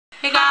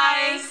Hey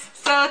guys!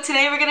 So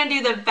today we're gonna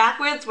do the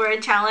backwards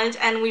word challenge,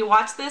 and we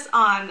watched this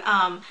on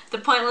the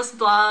Pointless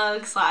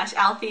Blog /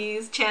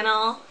 Alfie's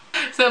channel.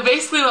 So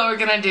basically what we're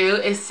gonna do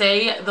is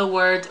say the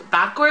words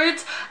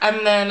backwards,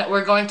 and then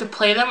we're going to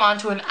play them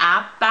onto an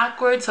app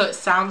backwards so it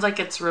sounds like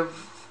it's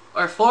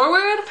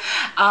forward.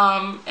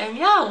 And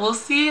yeah, we'll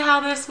see how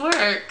this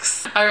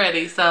works.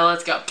 Alrighty, so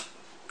let's go.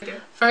 Okay.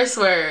 First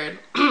word.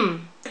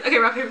 Okay,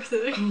 rock, paper,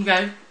 scissors.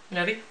 Okay,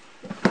 ready?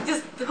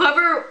 Just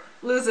whoever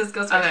loses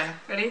goes first. Okay.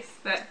 Ready?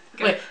 Set,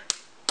 go. Wait.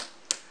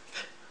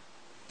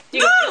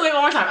 No! Wait,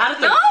 one more time. Out of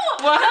three. No!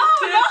 One, No!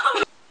 two.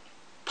 No!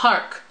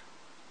 Park.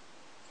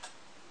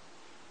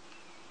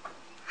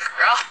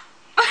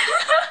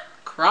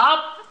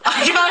 Crop.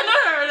 I kinda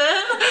heard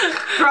it.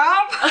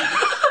 Crop.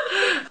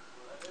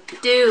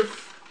 Doof.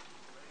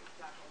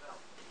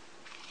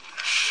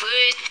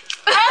 Hey!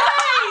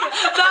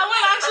 That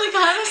one actually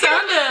kind of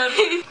sounded.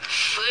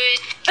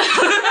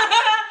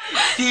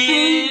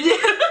 Seed.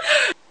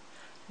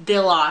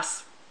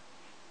 Delos.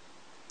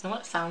 You know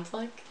what it sounds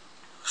like?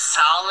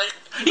 Solid.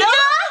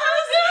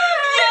 Yes!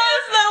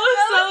 Yes, that was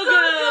so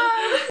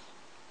good.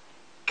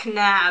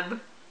 Knab.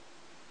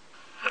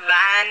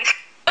 Van.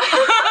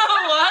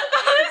 What?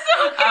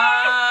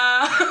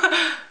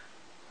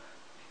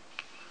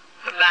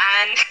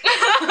 Van.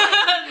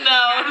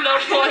 No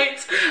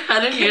points. I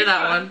didn't hear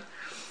that one.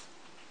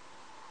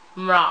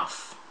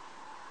 Mroth.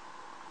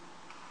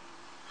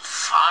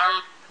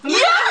 Farm.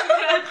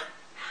 Yeah!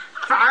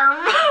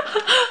 Farm.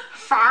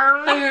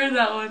 Farm. I heard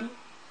that one.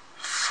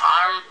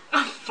 Farm.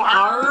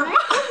 Farm.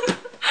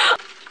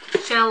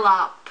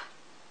 Shallop.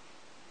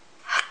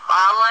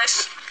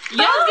 Polish.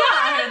 Yeah, I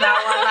heard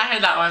that one. I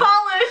heard that one.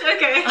 Polish,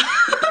 okay.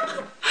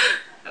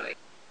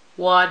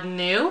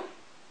 Wadnu.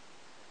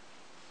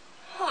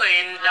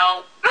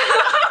 Window.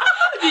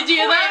 Did you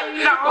hear that?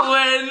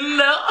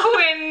 Window.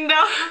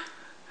 Window.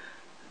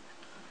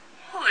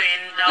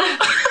 Window.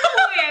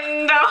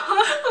 Window.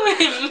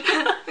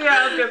 Yeah,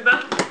 that's good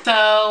though.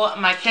 So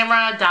my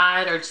camera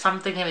died or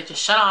something and it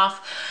just shut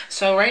off.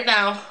 So right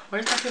now,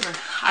 where's my paper?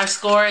 Our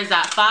score is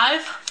at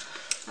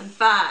 5. And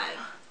 5.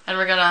 And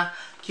we're gonna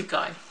keep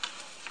going.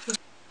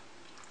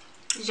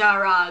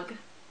 Jarog.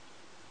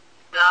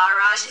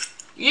 Garage.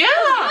 Yeah!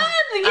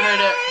 Good, I heard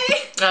yay!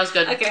 it. That was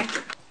good. Okay.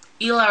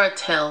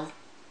 Elaratil.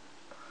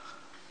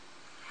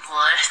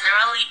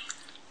 Literally.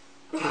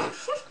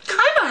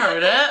 Kinda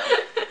heard it.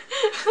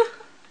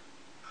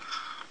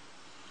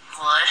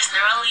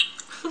 Literally.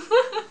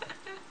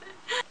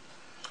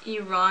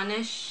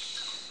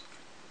 Ironish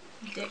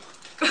dick.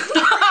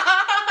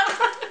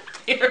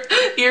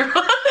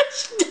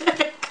 Ironish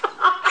dick.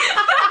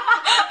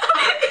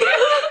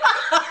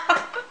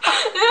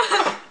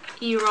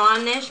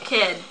 Ironish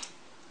kid.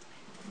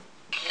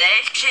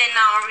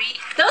 Dictionary.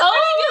 That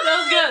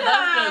was good.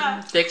 That was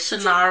good.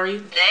 Dictionary.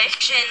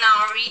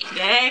 Dictionary.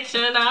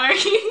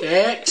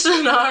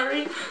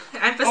 Dictionary.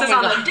 Emphasis Oh my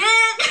on God. the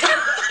dick.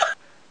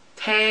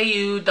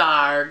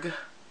 Teudarg.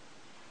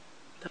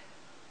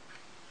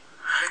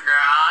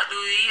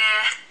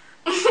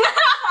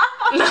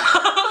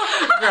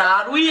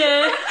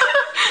 Graduate.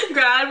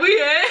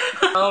 Graduate.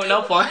 Oh,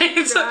 no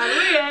points.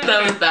 Graduate.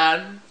 That was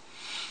bad.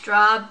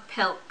 Draw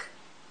pilk.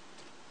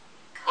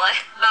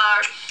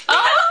 Clipboard.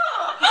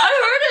 Oh! I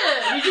heard it!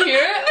 Did you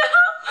hear it?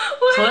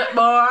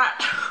 Clipboard.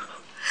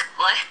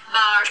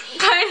 Clipboard.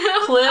 Kind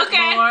of. Clipboard.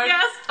 Okay,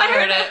 yes. I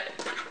heard it.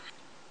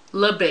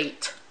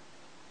 Lebate.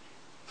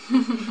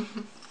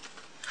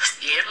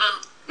 Stable.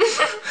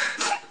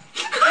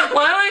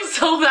 Why am I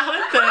so bad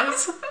at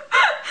this?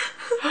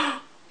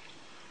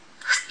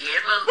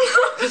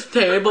 Stable.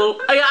 Table.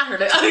 Oh yeah, I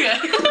heard it. Okay.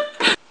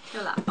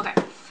 Chill out. Okay.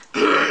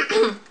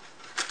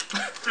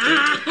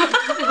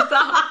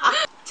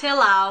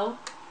 Chill out.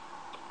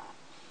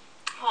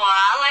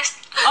 Wallace.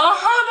 Oh,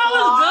 that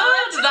was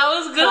good. That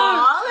was good.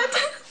 Wallet.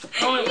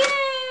 Oh,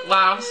 Yay.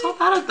 wow, I'm so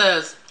bad at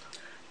this.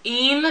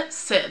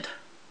 Sid.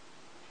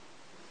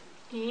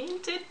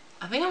 Painted.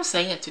 I think I'm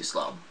saying it too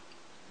slow.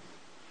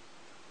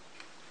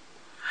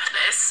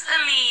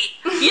 Destiny.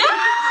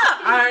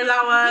 Yeah! I heard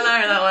that one. I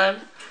heard that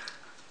one.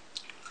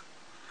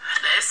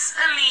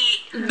 Destiny.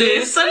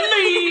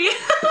 Destiny.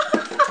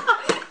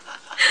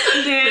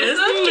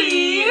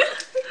 Destiny.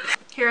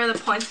 Here are the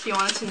points if you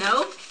wanted to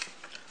know.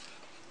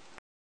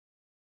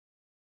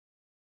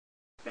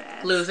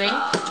 Rat's Losing.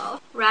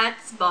 Ball.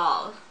 Rat's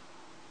ball.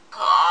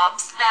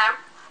 Lobster.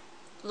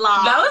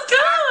 Lobster. That was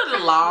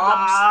good.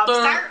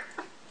 Lobster.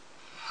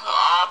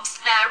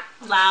 Lobster.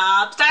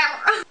 Lobster.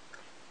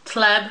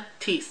 Pleb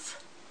teeth.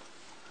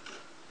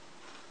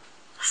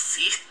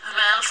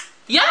 Seatbelt.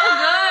 Yeah,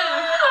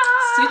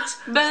 good.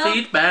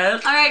 Seat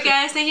belt. Alright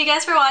guys, thank you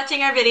guys for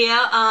watching our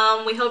video.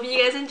 We hope you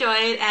guys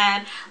enjoyed,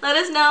 and let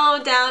us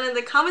know down in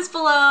the comments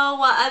below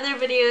what other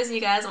videos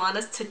you guys want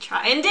us to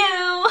try and do.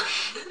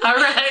 All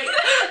right.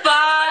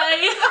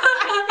 Bye.